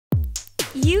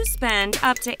You spend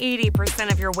up to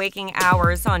 80% of your waking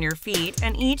hours on your feet,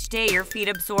 and each day your feet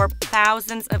absorb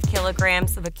thousands of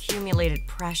kilograms of accumulated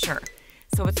pressure.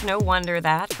 So it's no wonder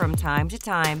that, from time to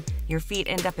time, your feet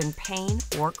end up in pain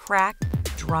or cracked,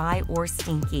 dry or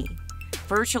stinky.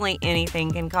 Virtually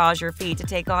anything can cause your feet to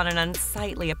take on an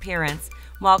unsightly appearance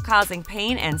while causing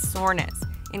pain and soreness,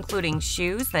 including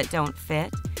shoes that don't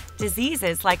fit,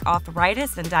 diseases like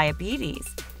arthritis and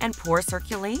diabetes, and poor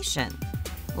circulation.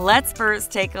 Let's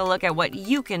first take a look at what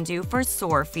you can do for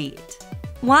sore feet.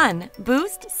 1.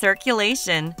 Boost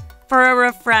circulation. For a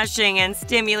refreshing and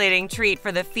stimulating treat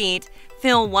for the feet,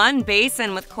 fill one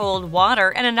basin with cold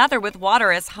water and another with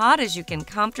water as hot as you can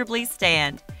comfortably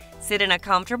stand. Sit in a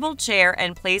comfortable chair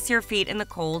and place your feet in the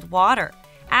cold water.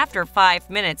 After 5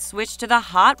 minutes, switch to the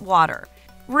hot water.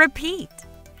 Repeat.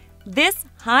 This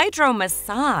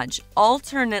hydromassage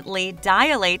alternately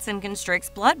dilates and constricts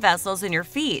blood vessels in your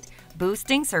feet,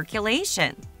 boosting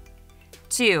circulation.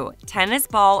 2. Tennis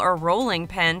ball or rolling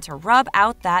pin to rub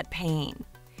out that pain.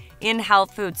 In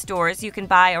health food stores, you can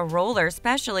buy a roller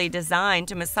specially designed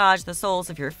to massage the soles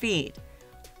of your feet.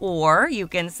 Or you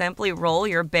can simply roll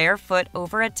your bare foot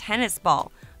over a tennis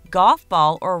ball, golf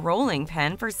ball, or rolling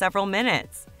pin for several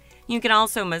minutes. You can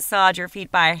also massage your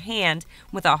feet by hand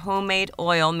with a homemade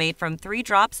oil made from 3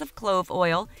 drops of clove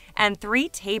oil and 3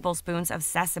 tablespoons of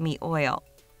sesame oil.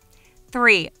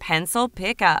 3. Pencil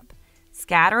pickup.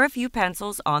 Scatter a few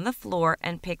pencils on the floor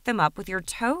and pick them up with your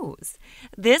toes.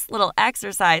 This little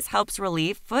exercise helps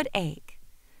relieve foot ache.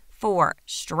 4.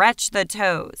 Stretch the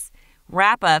toes.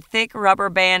 Wrap a thick rubber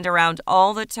band around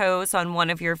all the toes on one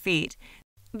of your feet.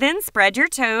 Then spread your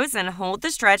toes and hold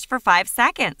the stretch for 5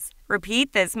 seconds.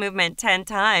 Repeat this movement 10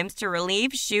 times to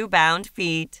relieve shoe-bound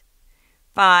feet.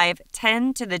 5.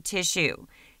 Tend to the tissue.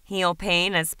 Heel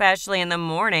pain, especially in the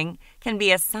morning, can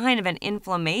be a sign of an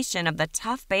inflammation of the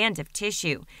tough band of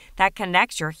tissue that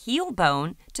connects your heel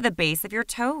bone to the base of your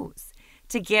toes.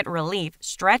 To get relief,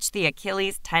 stretch the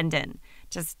Achilles tendon.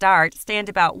 To start, stand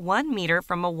about 1 meter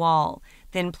from a wall.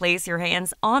 Then place your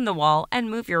hands on the wall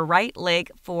and move your right leg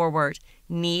forward,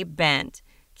 knee bent.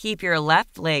 Keep your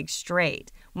left leg straight,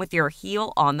 with your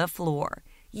heel on the floor.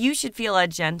 You should feel a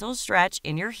gentle stretch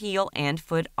in your heel and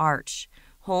foot arch.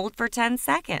 Hold for 10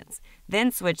 seconds,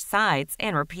 then switch sides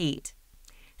and repeat.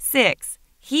 6.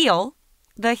 Heel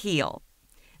the heel.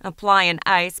 Apply an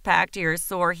ice pack to your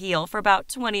sore heel for about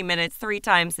 20 minutes 3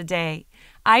 times a day.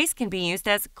 Ice can be used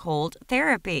as cold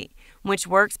therapy, which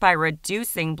works by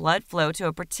reducing blood flow to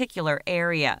a particular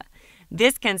area.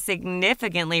 This can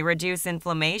significantly reduce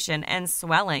inflammation and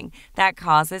swelling that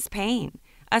causes pain,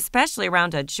 especially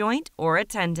around a joint or a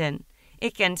tendon.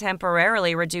 It can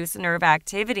temporarily reduce nerve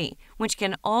activity, which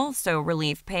can also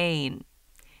relieve pain.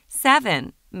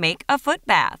 7. Make a foot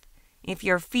bath. If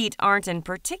your feet aren't in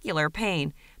particular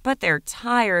pain, but they're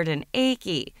tired and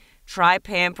achy, try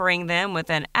pampering them with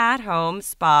an at-home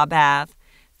spa bath.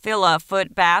 Fill a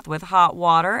foot bath with hot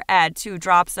water, add 2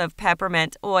 drops of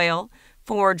peppermint oil,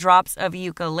 4 drops of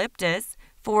eucalyptus,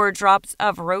 4 drops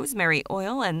of rosemary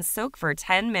oil, and soak for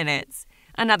 10 minutes.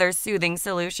 Another soothing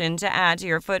solution to add to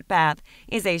your foot bath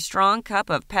is a strong cup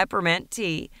of peppermint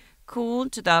tea,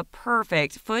 cooled to the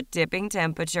perfect foot-dipping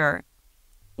temperature.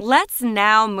 Let's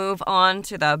now move on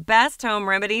to the best home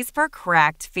remedies for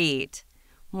cracked feet.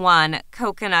 1.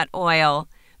 Coconut oil.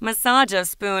 Massage a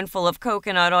spoonful of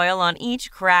coconut oil on each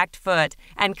cracked foot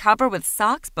and cover with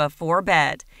socks before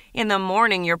bed. In the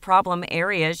morning, your problem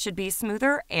areas should be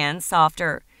smoother and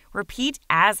softer. Repeat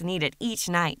as needed each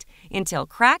night until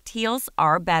cracked heels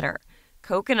are better.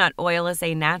 Coconut oil is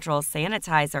a natural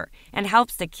sanitizer and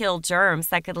helps to kill germs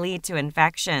that could lead to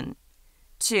infection.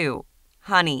 2.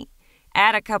 Honey.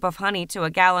 Add a cup of honey to a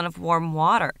gallon of warm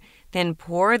water. Then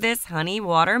pour this honey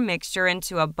water mixture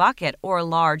into a bucket or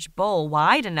large bowl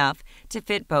wide enough to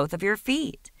fit both of your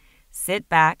feet. Sit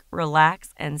back, relax,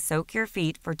 and soak your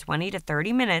feet for 20 to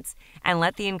 30 minutes and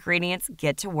let the ingredients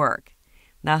get to work.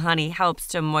 The honey helps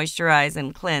to moisturize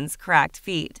and cleanse cracked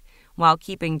feet while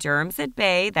keeping germs at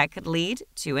bay that could lead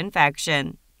to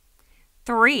infection.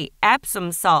 3.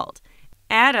 Epsom salt.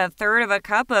 Add 1/3 of a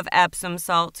cup of Epsom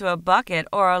salt to a bucket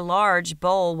or a large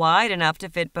bowl wide enough to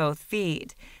fit both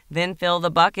feet. Then fill the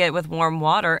bucket with warm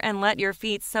water and let your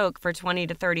feet soak for 20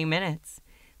 to 30 minutes.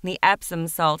 The Epsom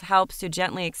salt helps to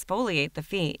gently exfoliate the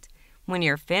feet. When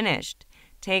you're finished,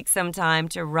 take some time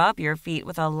to rub your feet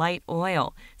with a light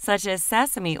oil, such as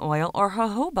sesame oil or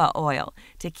jojoba oil,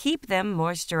 to keep them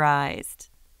moisturized.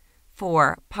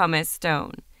 4. Pumice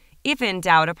stone. If in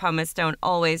doubt, a pumice stone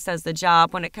always does the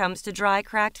job when it comes to dry,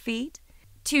 cracked feet.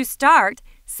 To start,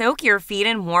 Soak your feet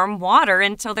in warm water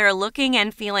until they're looking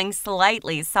and feeling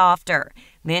slightly softer.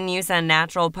 Then use a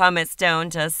natural pumice stone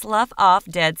to slough off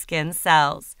dead skin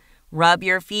cells. Rub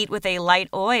your feet with a light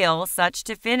oil such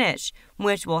to finish,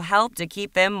 which will help to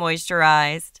keep them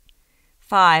moisturized.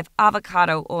 5.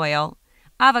 Avocado oil.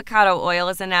 Avocado oil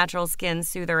is a natural skin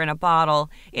soother in a bottle.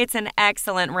 It's an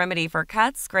excellent remedy for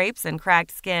cuts, scrapes, and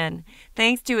cracked skin,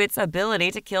 thanks to its ability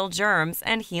to kill germs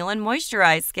and heal and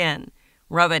moisturize skin.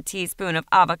 Rub a teaspoon of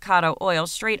avocado oil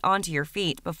straight onto your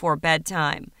feet before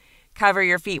bedtime. Cover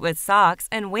your feet with socks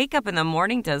and wake up in the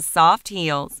morning to soft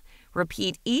heels.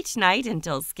 Repeat each night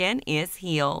until skin is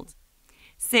healed.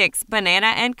 6.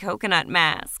 Banana and coconut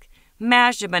mask.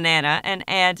 Mash a banana and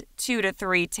add 2 to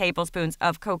 3 tablespoons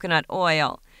of coconut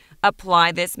oil.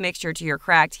 Apply this mixture to your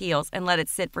cracked heels and let it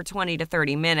sit for 20 to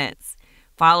 30 minutes.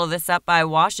 Follow this up by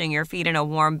washing your feet in a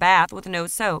warm bath with no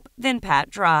soap, then pat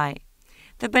dry.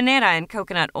 The banana and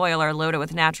coconut oil are loaded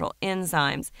with natural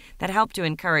enzymes that help to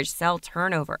encourage cell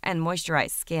turnover and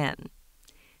moisturize skin.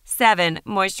 7.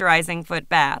 Moisturizing foot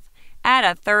bath. Add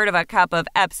 1/3 cup of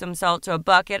Epsom salt to a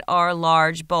bucket or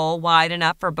large bowl wide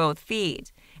enough for both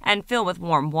feet, and fill with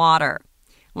warm water.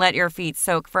 Let your feet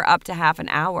soak for up to half an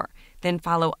hour, then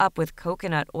follow up with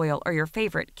coconut oil or your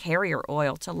favorite carrier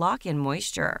oil to lock in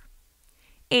moisture.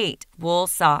 8. Wool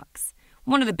socks.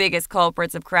 One of the biggest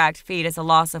culprits of cracked feet is a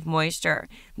loss of moisture.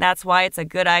 That's why it's a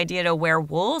good idea to wear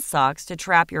wool socks to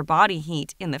trap your body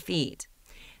heat in the feet.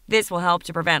 This will help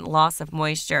to prevent loss of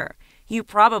moisture. You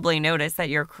probably notice that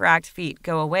your cracked feet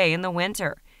go away in the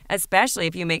winter, especially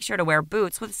if you make sure to wear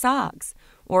boots with socks,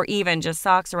 or even just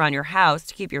socks around your house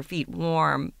to keep your feet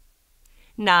warm.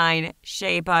 9.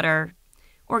 Shea butter.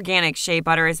 Organic shea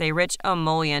butter is a rich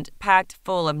emollient packed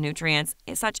full of nutrients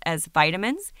such as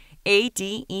vitamins A,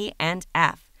 D, E, and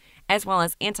F, as well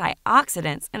as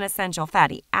antioxidants and essential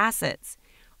fatty acids.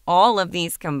 All of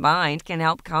these combined can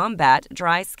help combat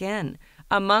dry skin,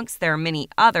 amongst their many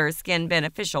other skin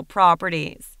beneficial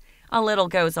properties. A little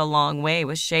goes a long way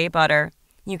with shea butter.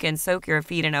 You can soak your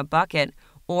feet in a bucket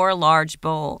or large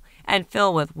bowl and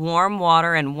fill with warm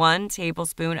water and 1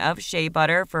 tablespoon of shea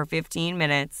butter for 15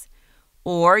 minutes.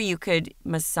 Or you could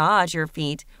massage your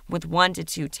feet with 1 to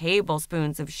 2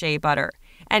 tablespoons of shea butter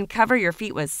and cover your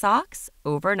feet with socks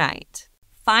overnight.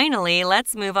 Finally,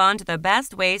 let's move on to the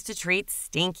best ways to treat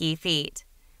stinky feet.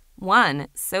 1.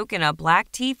 Soak in a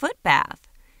black tea foot bath.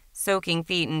 Soaking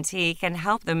feet in tea can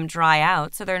help them dry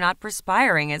out so they're not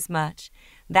perspiring as much.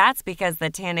 That's because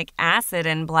the tannic acid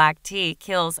in black tea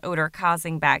kills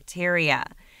odor-causing bacteria.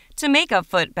 To make a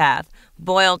foot bath,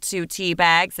 boil 2 tea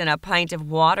bags in a pint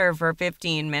of water for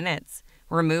 15 minutes.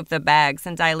 Remove the bags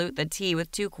and dilute the tea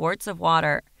with 2 quarts of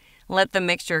water. Let the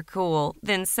mixture cool,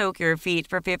 then soak your feet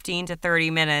for 15 to 30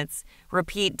 minutes.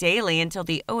 Repeat daily until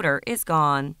the odor is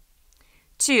gone.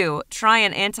 2. Try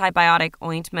an antibiotic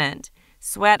ointment.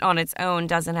 Sweat on its own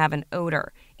doesn't have an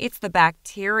odor. It's the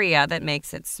bacteria that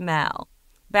makes it smell.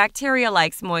 Bacteria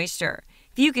likes moisture.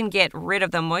 If you can get rid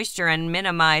of the moisture and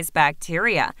minimize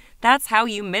bacteria, that's how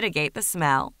you mitigate the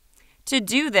smell. To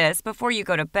do this, before you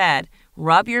go to bed,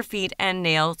 rub your feet and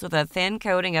nails with a thin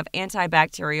coating of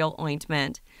antibacterial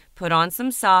ointment. Put on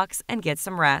some socks and get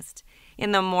some rest.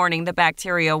 In the morning, the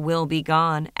bacteria will be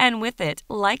gone, and with it,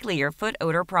 likely your foot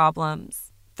odor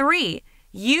problems. 3.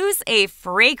 Use a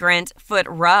fragrant foot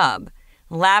rub.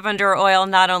 Lavender oil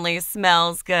not only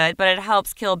smells good, but it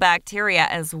helps kill bacteria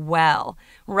as well.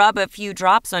 Rub a few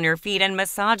drops on your feet and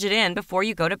massage it in before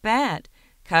you go to bed.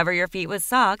 Cover your feet with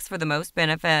socks for the most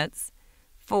benefits.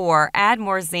 4. Add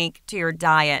more zinc to your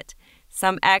diet.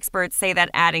 Some experts say that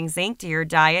adding zinc to your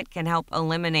diet can help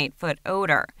eliminate foot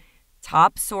odor.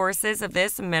 Top sources of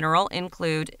this mineral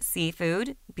include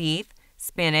seafood, beef,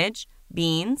 spinach,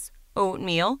 beans,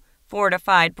 oatmeal,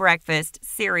 fortified breakfast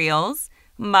cereals,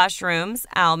 mushrooms,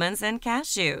 almonds, and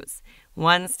cashews.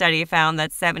 One study found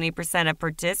that 70% of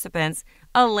participants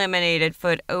eliminated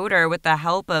foot odor with the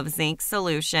help of zinc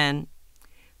solution.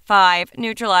 5.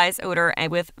 Neutralize odor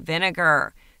with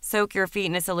vinegar. Soak your feet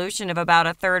in a solution of about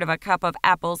 1/3 cup of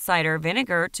apple cider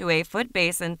vinegar to a foot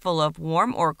basin full of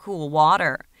warm or cool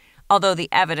water. Although the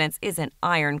evidence isn't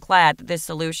ironclad that this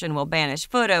solution will banish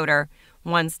foot odor,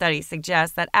 one study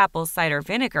suggests that apple cider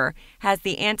vinegar has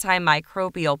the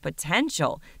antimicrobial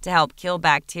potential to help kill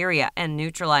bacteria and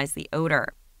neutralize the odor.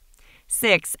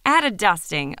 6. Add a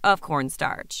dusting of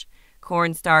cornstarch.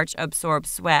 Cornstarch absorbs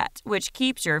sweat, which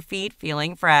keeps your feet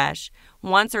feeling fresh.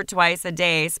 Once or twice a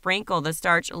day, sprinkle the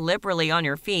starch liberally on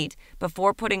your feet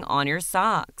before putting on your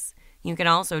socks. You can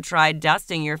also try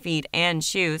dusting your feet and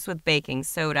shoes with baking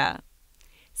soda.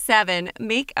 7.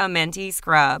 Make a menti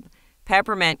scrub.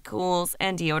 Peppermint cools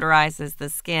and deodorizes the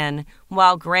skin,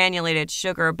 while granulated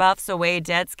sugar buffs away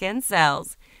dead skin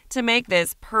cells. To make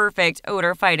this perfect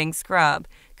odor-fighting scrub,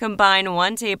 combine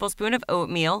 1 tablespoon of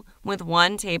oatmeal with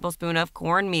 1 tablespoon of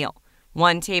cornmeal,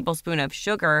 1 tablespoon of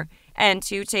sugar, and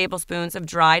 2 tablespoons of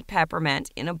dried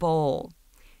peppermint in a bowl.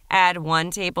 Add 1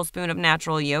 tablespoon of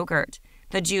natural yogurt,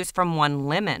 the juice from 1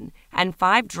 lemon, and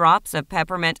 5 drops of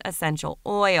peppermint essential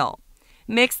oil.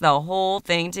 Mix the whole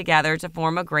thing together to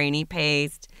form a grainy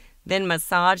paste. Then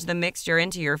massage the mixture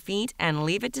into your feet and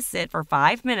leave it to sit for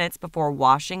 5 minutes before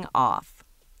washing off.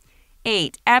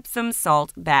 8. Epsom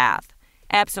salt bath.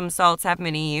 Epsom salts have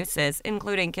many uses,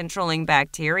 including controlling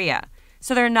bacteria,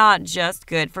 so they're not just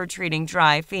good for treating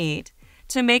dry feet.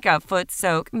 To make a foot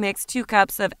soak, mix 2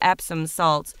 cups of Epsom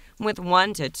salts with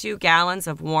 1 to 2 gallons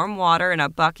of warm water in a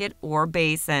bucket or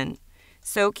basin.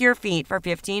 Soak your feet for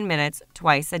 15 minutes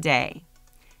twice a day.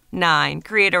 9.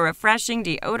 Create a refreshing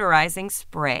deodorizing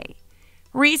spray.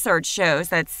 Research shows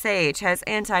that sage has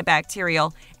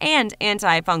antibacterial and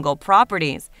antifungal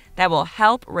properties that will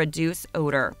help reduce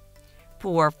odor.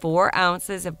 Pour 4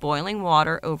 ounces of boiling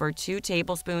water over 2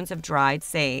 tablespoons of dried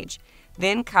sage.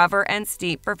 Then cover and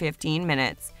steep for 15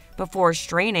 minutes before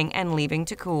straining and leaving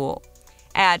to cool.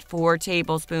 Add 4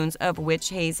 tablespoons of witch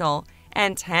hazel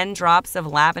and 10 drops of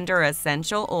lavender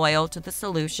essential oil to the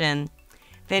solution.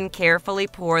 Then carefully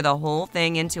pour the whole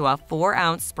thing into a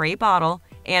 4-ounce spray bottle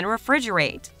and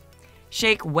refrigerate.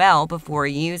 Shake well before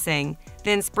using,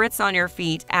 then spritz on your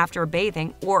feet after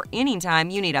bathing or anytime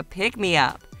you need a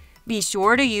pick-me-up. Be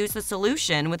sure to use the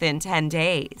solution within 10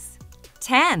 days.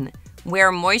 10.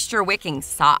 Wear moisture-wicking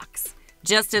socks.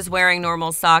 Just as wearing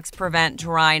normal socks prevent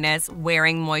dryness,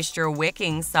 wearing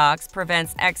moisture-wicking socks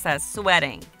prevents excess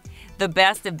sweating. The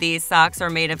best of these socks are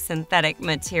made of synthetic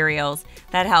materials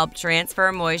that help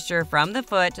transfer moisture from the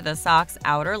foot to the sock's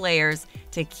outer layers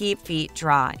to keep feet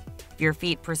dry. If your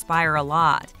feet perspire a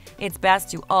lot, it's best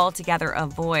to altogether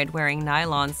avoid wearing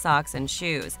nylon socks and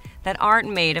shoes that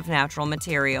aren't made of natural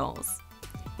materials.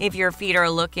 If your feet are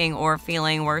looking or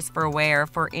feeling worse for wear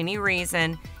for any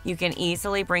reason, you can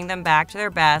easily bring them back to their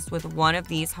best with one of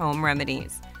these home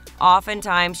remedies.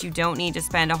 Oftentimes, you don't need to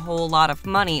spend a whole lot of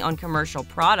money on commercial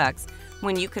products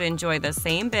when you could enjoy the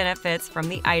same benefits from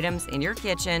the items in your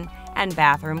kitchen and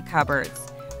bathroom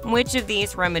cupboards. Which of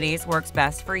these remedies works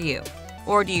best for you?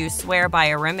 Or do you swear by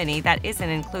a remedy that isn't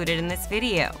included in this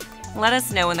video? Let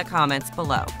us know in the comments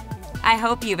below. I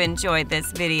hope you've enjoyed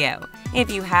this video. If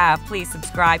you have, please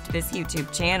subscribe to this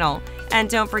YouTube channel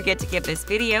and don't forget to give this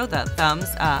video the thumbs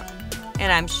up.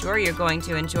 And I'm sure you're going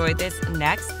to enjoy this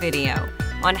next video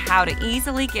on how to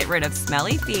easily get rid of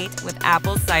smelly feet with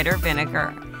apple cider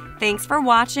vinegar. Thanks for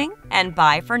watching and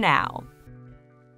bye for now.